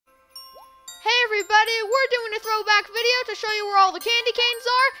everybody, we're doing a throwback video to show you where all the candy canes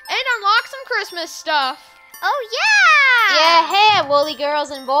are and unlock some Christmas stuff. Oh yeah! Yeah, hey, woolly girls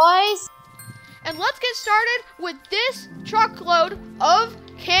and boys. And let's get started with this truckload of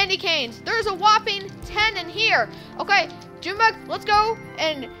candy canes. There's a whopping 10 in here. Okay, Junebug, let's go,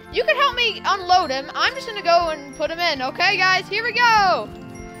 and you can help me unload him. I'm just gonna go and put him in, okay guys? Here we go!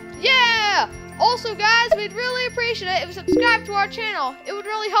 Yeah! Also guys, we'd really appreciate it if you subscribe to our channel. It would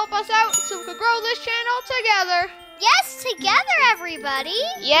really help us out so we could grow this channel together. Yes, together everybody!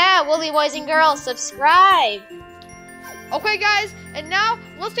 Yeah, woolly boys and girls, subscribe. Okay guys, and now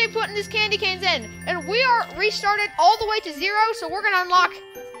let's stay putting these candy canes in. And we are restarted all the way to 0, so we're gonna unlock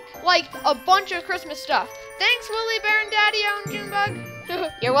like a bunch of Christmas stuff. Thanks WoollyBear and Dario and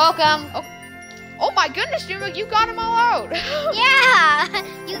Junebug. You're welcome. Oh my goodness, Junebug, you got them all out. Yeah!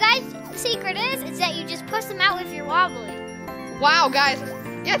 You guys, the secret is that you just push them out with your wobbly. Wow, guys.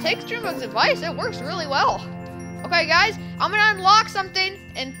 Yeah, take Junebug's advice. It works really well. Okay, guys, I'm gonna unlock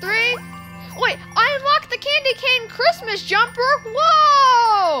something in 3. Wait, I unlocked the candy cane Christmas jumper.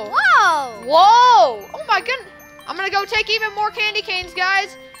 Whoa! Whoa! Whoa! Oh my goodness. I'm gonna go take even more candy canes,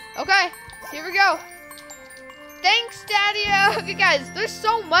 guys. Okay, here we go. Thanks, Dario. Okay, guys, there's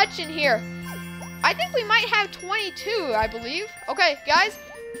so much in here. I think we might have 22, I believe. Okay, guys,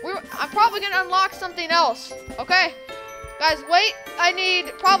 I'm probably gonna unlock something else. Okay, guys, wait. I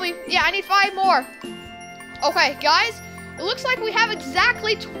need 5 more. Okay, guys, it looks like we have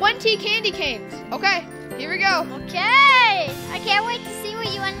exactly 20 candy canes. Okay, here we go. Okay! I can't wait to see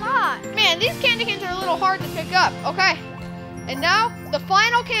what you unlock. Man, these candy canes are a little hard to pick up. Okay, and now the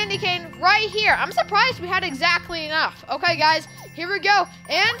final candy cane right here. I'm surprised we had exactly enough. Okay, guys, here we go.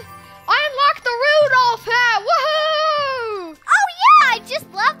 And I unlocked the Rudolph hat. Woohoo! Oh yeah, I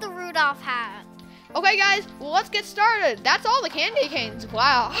just love the Rudolph hat. Okay, guys, well, let's get started. That's all the candy canes.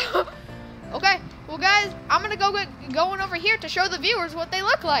 Wow. Okay, well, guys, I'm gonna go get going over here to show the viewers what they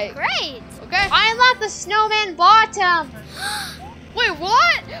look like. Great. Okay. I unlocked the snowman bottom. Wait,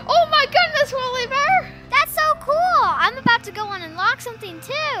 what? Oh my goodness, WoollyBear! That's so cool. I'm about to go and unlock something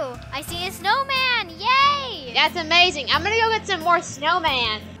too. I see a snowman. Yay! That's amazing. I'm gonna go get some more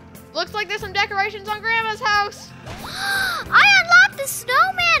snowman. Looks like there's some decorations on Grandma's house. I unlocked the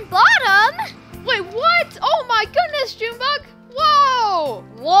snowman bottom. Wait, what? Oh my goodness, Junebug! Whoa!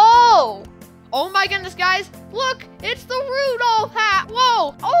 Whoa! Oh my goodness, guys! Look, it's the Rudolph hat.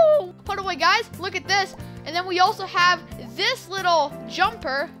 Whoa! Oh, put away, guys. Look at this. And then we also have this little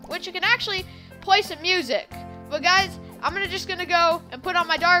jumper, which you can actually play some music. But guys, I'm just gonna go and put on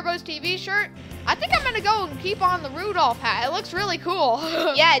my Darbo's TV shirt. I think I'm gonna go and keep on the Rudolph hat. It looks really cool.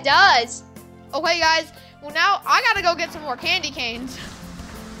 Yeah, it does. Okay, guys. Well, now I gotta go get some more candy canes.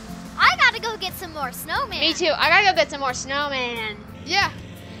 I gotta go get some more snowman. Me too. I gotta go get some more snowman. Yeah.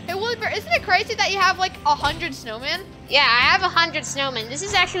 Hey, WoollyBear, isn't it crazy that you have like 100 snowmen? Yeah, I have 100 snowmen. This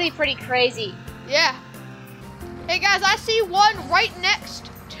is actually pretty crazy. Yeah. Hey guys, I see one right next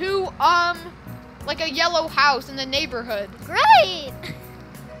to like a yellow house in the neighborhood. Great.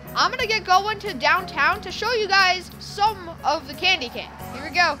 I'm gonna get going to downtown to show you guys some of the candy canes. Here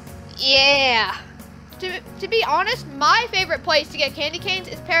we go. Yeah. To be honest, my favorite place to get candy canes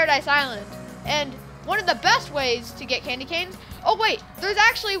is Paradise Island. And one of the best ways to get candy canes, oh wait, there's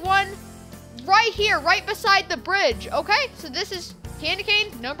actually one right here, right beside the bridge, okay? So this is candy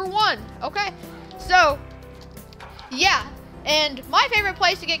cane number 1, okay? So, yeah, and my favorite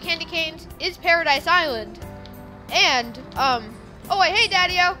place to get candy canes is Paradise Island. And, oh wait, hey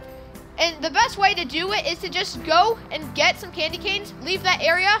Dario. And the best way to do it is to just go and get some candy canes, leave that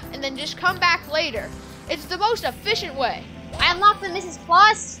area, and then just come back later. It's the most efficient way. I unlocked the Mrs.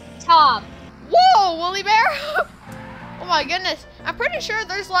 Claus top. Whoa, WoollyBear! Oh my goodness. I'm pretty sure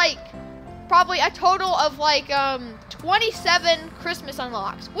there's like probably a total of like 27 Christmas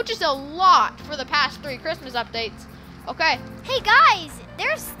unlocks, which is a lot for the past 3 Christmas updates. Okay. Hey guys,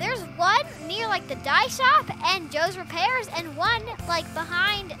 there's one near like the dye shop and Joe's Repairs, and one like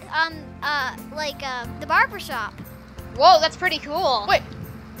behind the barber shop. Whoa, that's pretty cool. Wait.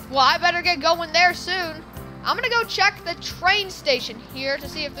 Well, I better get going there soon. I'm gonna go check the train station here to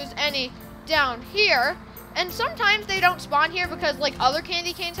see if there's any down here. And sometimes they don't spawn here because like other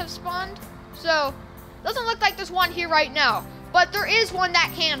candy canes have spawned. So, doesn't look like there's one here right now. But there is one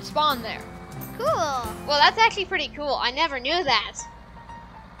that can spawn there. Cool. Well, that's actually pretty cool. I never knew that.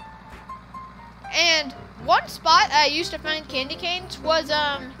 And one spot I used to find candy canes was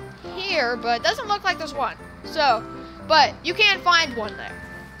here, but it doesn't look like there's one. So, but you can find one there.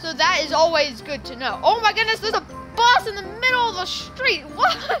 So that is always good to know. Oh my goodness, there's a bus in the middle of the street.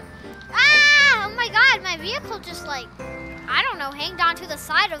 What? Ah! Oh my god, my vehicle just like I don't know, hanged onto the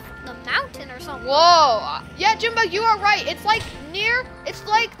side of the mountain or something. Whoa. Yeah, Jimbo, you are right. It's like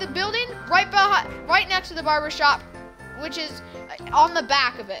the building right next to the barber shop, which is on the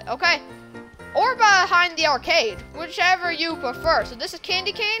back of it, okay? Or behind the arcade, whichever you prefer. So this is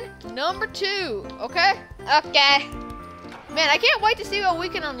candy cane number 2, okay? Okay. Man, I can't wait to see what we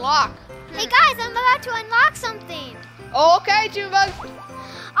can unlock. Hey guys, I'm about to unlock something. Oh, okay, Jimbo.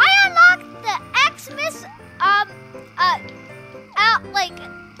 I unlocked the Xmas,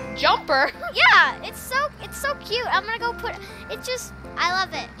 Jumper. yeah, it's so cute. I'm gonna go put, I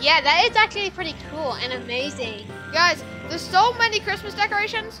love it. Yeah, that is actually pretty cool and amazing. Guys, there's so many Christmas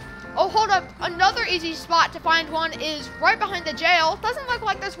decorations. Oh, hold up. Another easy spot to find one is right behind the jail. Doesn't look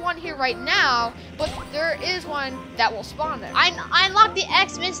like there's one here right now, but there is one that will spawn there. I unlocked the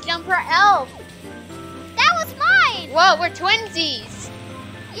Xmas jumper elf. That was mine. Whoa, we're twinsies.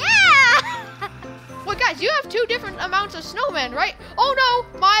 Yeah. Well, guys, you have 2 different amounts of snowmen, right? Oh,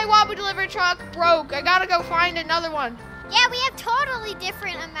 no. My Wobbly delivery truck broke. I gotta go find another one. Yeah, we have totally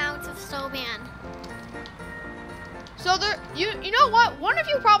different amounts of snowman. So there, you know what? One of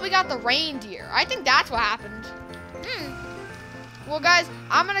you probably got the reindeer. I think that's what happened. Well, guys,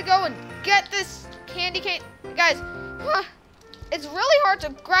 I'm gonna go and get this candy cane. Guys, it's really hard to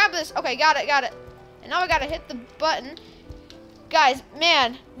grab this. Okay, got it. And now I gotta hit the button. Guys,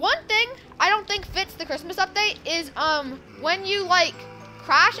 man, one thing I don't think fits the Christmas update is when you like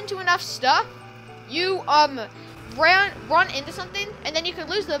crash into enough stuff, you run into something and then you can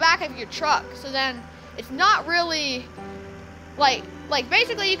lose the back of your truck. So then it's not really like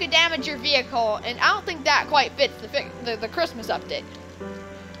basically you could damage your vehicle, and I don't think that quite fits the Christmas update.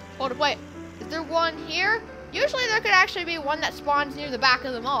 Hold up, wait. Is there one here? Usually there could actually be one that spawns near the back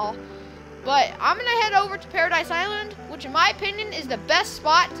of the mall. But I'm gonna head over to Paradise Island, which in my opinion is the best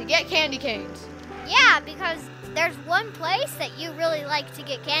spot to get candy canes. Yeah, because there's one place that you really like to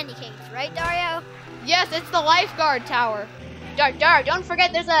get candy canes, right, Dario? Yes, it's the lifeguard tower. Dar, don't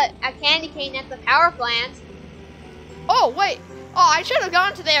forget there's a candy cane at the power plant. Oh, wait. Oh, I should have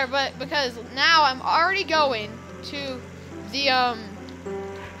gone to there, but because now I'm already going to the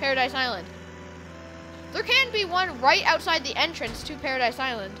Paradise Island. There can be one right outside the entrance to Paradise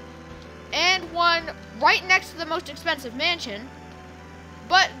Island, and one right next to the most expensive mansion,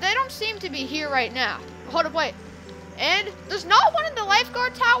 but they don't seem to be here right now. Hold up, wait. And there's not one in the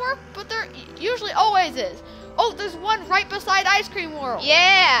lifeguard tower, but there usually always is. Oh, there's one right beside Ice Cream World.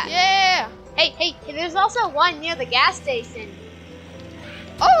 Yeah. Yeah. Hey, there's also one near the gas station.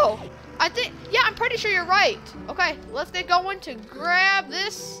 Oh, I'm pretty sure you're right. Okay, let's get going to grab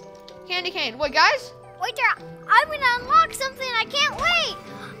this candy cane. Wait, guys. Wait, Dario, I'm gonna unlock something. I can't wait.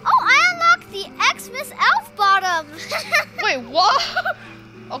 Oh, I unlocked the Xmas elf bottom. Wait, what?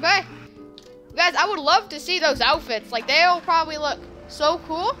 Okay. Guys, I would love to see those outfits. Like, they'll probably look so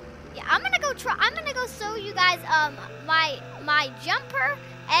cool. Yeah, I'm gonna go show you guys my jumper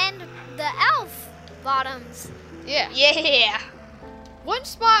and the elf bottoms. Yeah. One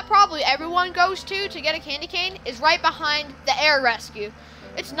spot probably everyone goes to get a candy cane is right behind the air rescue.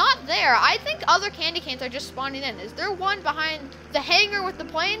 It's not there. I think other candy canes are just spawning in. Is there one behind the hangar with the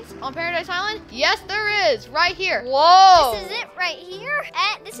planes on Paradise Island? Yes, there is. Right here. Whoa. This is it right here.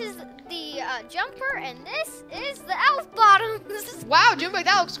 And this is the jumper, and this is the elf bottoms. Wow, Jimbo,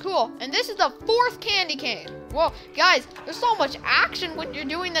 that looks cool. And this is the 4th candy cane. Whoa, guys, there's so much action when you're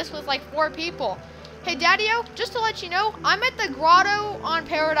doing this with like 4 people. Hey, Dario, just to let you know, I'm at the grotto on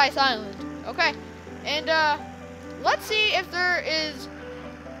Paradise Island. Okay, and let's see if there is.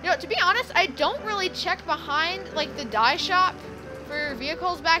 You know, to be honest, I don't really check behind, like, the dye shop for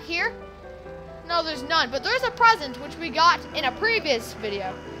vehicles back here. No, there's none. But there's a present, which we got in a previous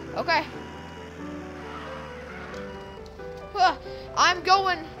video. Okay. I'm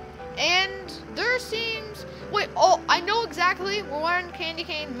going, and there seems... Wait, oh, I know exactly where one candy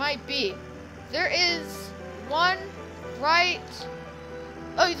cane might be. There is one right...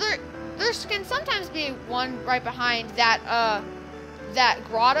 Oh, there can sometimes be one right behind that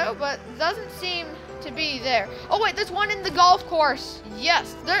grotto, but doesn't seem to be there. Oh wait, there's one in the golf course.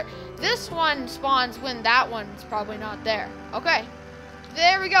 Yes, this one spawns when that one's probably not there. Okay,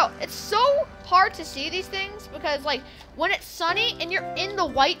 there we go. It's so hard to see these things because like when it's sunny and you're in the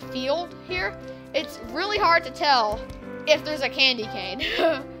white field here, it's really hard to tell if there's a candy cane.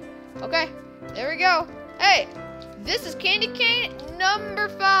 Okay, there we go. Hey, this is candy cane number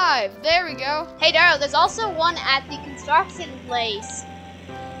 5. There we go. Hey, Dario, there's also one at the construction place.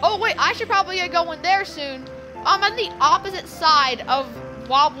 Oh, wait, I should probably get going there soon. I'm on the opposite side of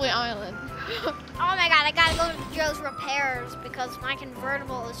Wobbly Island. Oh my god, I gotta go to Joe's repairs because my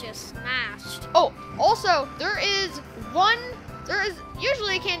convertible is just smashed. Oh, also, there is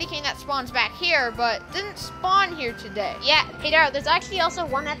usually a candy cane that spawns back here, but didn't spawn here today. Yeah, hey Dario, there's actually also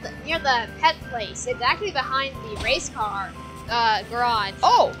one near the pet place. It's actually behind the race car garage.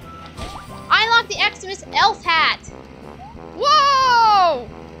 Oh! I unlocked the Xmas elf hat. Whoa!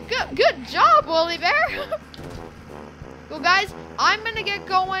 Good job, WoollyBear. Well, guys, I'm gonna get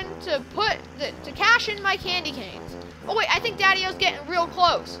going to cash in my candy canes. Oh wait, I think Dario's getting real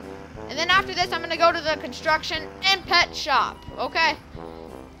close. And then after this, I'm gonna go to the construction and pet shop. Okay.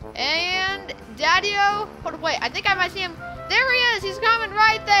 And Dario, hold on, wait, I think I might see him. There he is. He's coming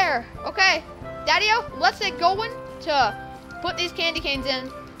right there. Okay, Dario, let's get going to put these candy canes in.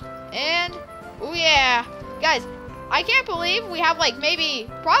 And oh yeah, guys, I can't believe we have like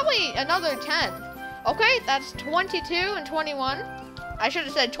probably another 10. Okay, that's 22 and 21. I should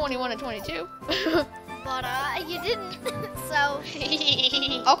have said 21 and 22. But you didn't, so.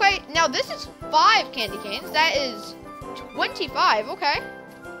 Okay, now this is 5 candy canes. That is 25, okay.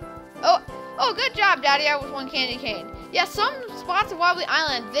 Oh, good job, Dario, with 1 candy cane. Yeah, some spots of Wobbly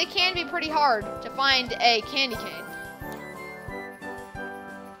Island, they can be pretty hard to find a candy cane.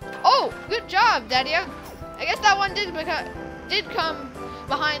 Oh, good job, Dario. I guess that one did come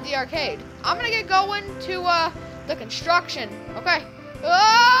behind the arcade. I'm gonna get going to the construction. Okay.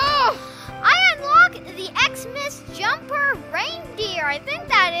 Oh! I unlocked the Xmas jumper reindeer. I think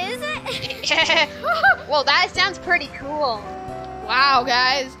that is it. Well, that sounds pretty cool. Wow,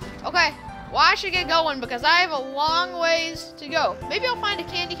 guys. Okay. Well, I should get going because I have a long ways to go. Maybe I'll find a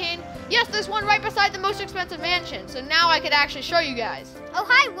candy cane. Yes, there's one right beside the most expensive mansion. So now I could actually show you guys. Oh,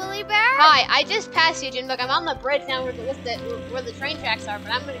 hi, WoollyBear. Hi, I just passed you, Jim. Look, I'm on the bridge now where the train tracks are,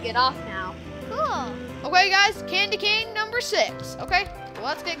 but I'm gonna get off now. Cool. Okay, guys, candy cane number 6. Okay, well,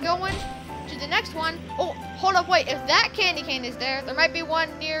 let's get going to the next one. Oh, hold up, wait. If that candy cane is there might be one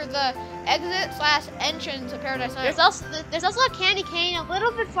near the exit/entrance of Paradise Island. There's also a candy cane a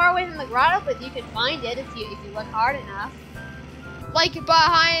little bit far away from the grotto, but you can find it if you look hard enough. Like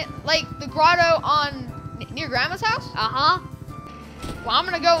behind, like the grotto near Grandma's house? Uh-huh. Well, I'm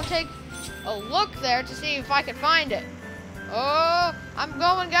gonna go and take a look there to see if I can find it. Oh, I'm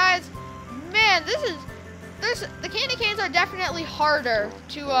going, guys. Man, the candy canes are definitely harder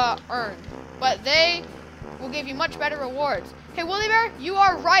to earn, but they will give you much better rewards. Hey, WoollyBear, you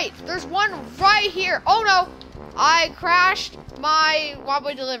are right. There's one right here. Oh no, I crashed my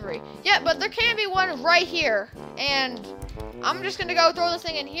wobbly delivery. Yeah, but there can be one right here, and I'm just gonna go throw this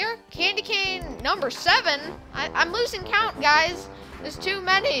thing in here. Candy cane number 7. I'm losing count, guys. There's too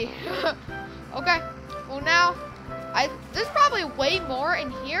many. Okay, well now, there's probably way more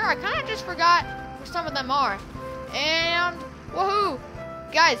in here. I kind of just forgot where some of them are. And, woohoo!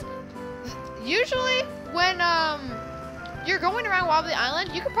 Guys, usually when you're going around Wobbly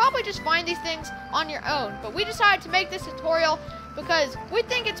Island, you could probably just find these things on your own. But we decided to make this tutorial because we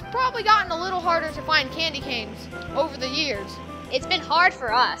think it's probably gotten a little harder to find candy canes over the years. It's been hard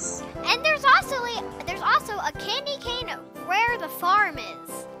for us. And there's also a candy cane where the farm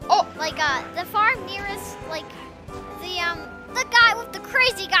is. Oh, Like the farm nearest, like the guy with the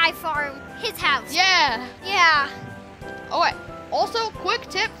crazy guy farm, his house. yeah. Yeah. Okay. Also, quick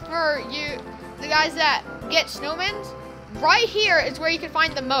tip for you, the guys that get snowmans. Right here is where you can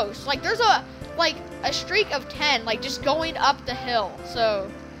find the most. Like, there's a streak of 10, like just going up the hill.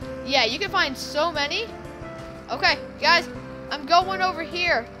 So, yeah, you can find so many. Okay, guys, I'm going over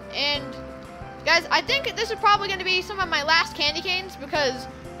here, and guys, I think this is probably going to be some of my last candy canes because,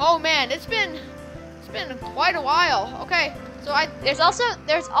 oh man, it's been quite a while. Okay, so There's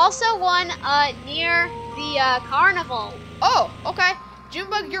also one near the carnival. Oh, okay.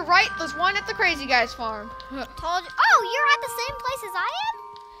 Junebug, you're right. There's one at the crazy guy's farm. Told you. Oh, you're at the same place as I am?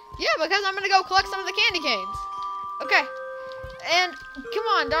 Yeah, because I'm gonna go collect some of the candy canes. Okay. And come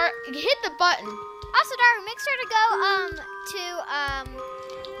on, Dario, hit the button. Also, Dario, make sure to go to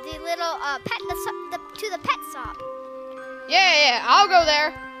the little to the pet shop. Yeah, I'll go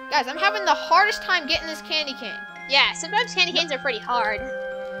there. Guys, I'm having the hardest time getting this candy cane. Yeah, sometimes candy canes are pretty hard.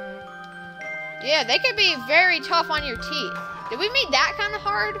 Yeah, they can be very tough on your teeth. Did we mean that kind of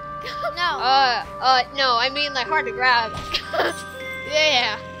hard? No. No, I mean like hard to grab.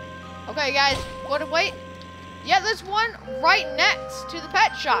 Yeah. Okay, guys, wait. Yeah, there's one right next to the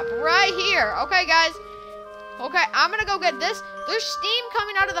pet shop, right here. Okay, guys. Okay, I'm gonna go get this. There's steam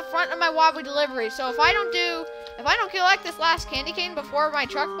coming out of the front of my wobbly delivery, so if I don't collect this last candy cane before my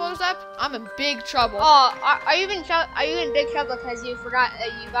truck blows up, I'm in big trouble. Oh, are you in big trouble because you forgot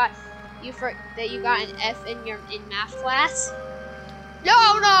that you got an F in math class?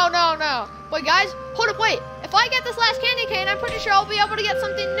 No. Wait, guys, hold up, wait. If I get this last candy cane, I'm pretty sure I'll be able to get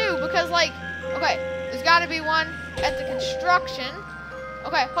something new because, like, okay, there's got to be one at the construction.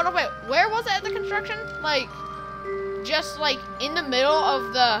 Okay, hold up, wait. Where was it at the construction? Like, just, like, in the middle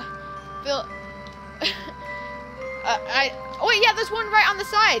of the... oh, wait, yeah, there's one right on the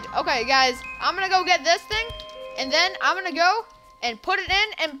side. Okay, guys, I'm going to go get this thing, and then I'm going to go and put it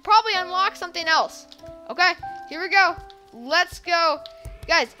in and probably unlock something else. Okay, here we go. Let's go.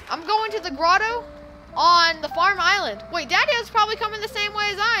 Guys, I'm going to the grotto on the farm island. Wait, Daddy-O's probably coming the same way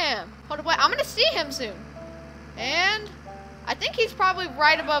as I am. Hold up, wait, I'm going to see him soon. And I think he's probably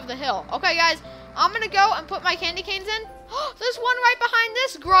right above the hill. Okay, guys, I'm going to go and put my candy canes in. There's one right behind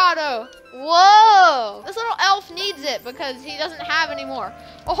this grotto. Whoa. This little elf needs it because he doesn't have any more.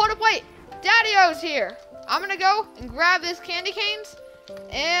 Oh, hold up, wait. Daddy-O's here. I'm going to go and grab this candy canes.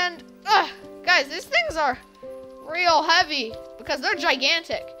 And, guys, these things are real heavy because they're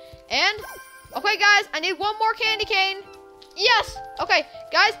gigantic. And, okay, guys, I need one more candy cane. Yes. Okay,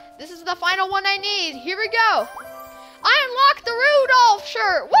 guys, this is the final one I need. Here we go. I unlocked the Rudolph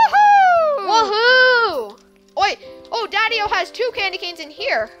shirt. Woohoo! Woohoo! Wait, oh, Daddy-O has 2 candy canes in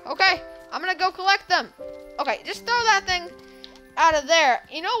here. Okay, I'm gonna go collect them. Okay, just throw that thing out of there.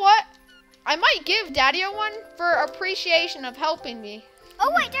 You know what? I might give Daddy-O one for appreciation of helping me.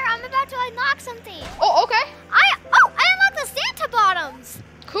 Oh wait, there, I'm about to unlock something. Oh, okay. I unlocked the Santa bottoms.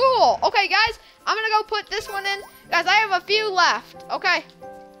 Cool. Okay, guys, I'm gonna go put this one in. Guys, I have a few left. Okay.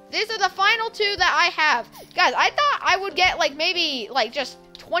 These are the final 2 that I have. Guys, I thought I would get like maybe like just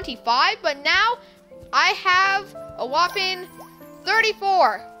 25, but now I have a whopping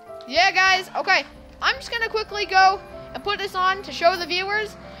 34. Yeah, guys. Okay, I'm just gonna quickly go and put this on to show the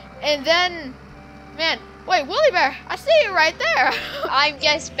viewers, and then, man, wait, WoollyBear, I see you right there. I'm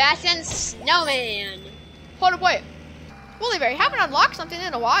just Bastion's snowman. Hold up, wait. WoollyBear, you haven't unlocked something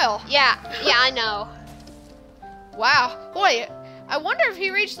in a while. Yeah, I know. Wow. Wait, I wonder if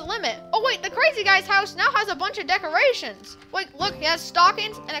he reached the limit. Oh, wait, the crazy guy's house now has a bunch of decorations. Wait, look, he has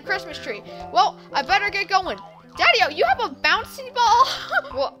stockings and a Christmas tree. Well, I better get going. Daddy-O, you have a bouncy ball?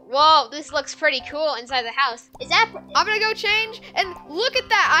 Whoa, this looks pretty cool inside the house. Is that... I'm gonna go change, and look at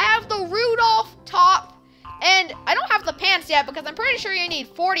that. I have the Rudolph top, and I don't have the pants yet because I'm pretty sure you need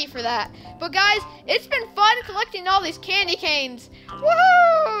 40 for that. But guys, it's been fun collecting all these candy canes.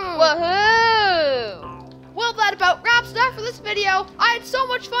 Woohoo! Woohoo! Well, that about wraps it up for this video. I had so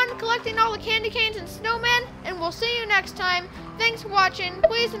much fun collecting all the candy canes and snowmen, and we'll see you next time. Thanks for watching.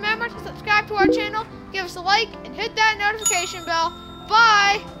 Please remember to subscribe to our channel, give us a like, and hit that notification bell.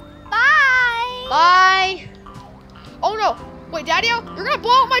 Bye! Bye! Bye! Oh no! Wait, Daddy-O, you're gonna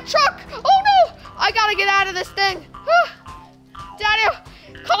blow up my truck! Oh no! I gotta get out of this thing. Daddy-O,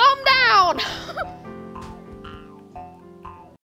 calm down!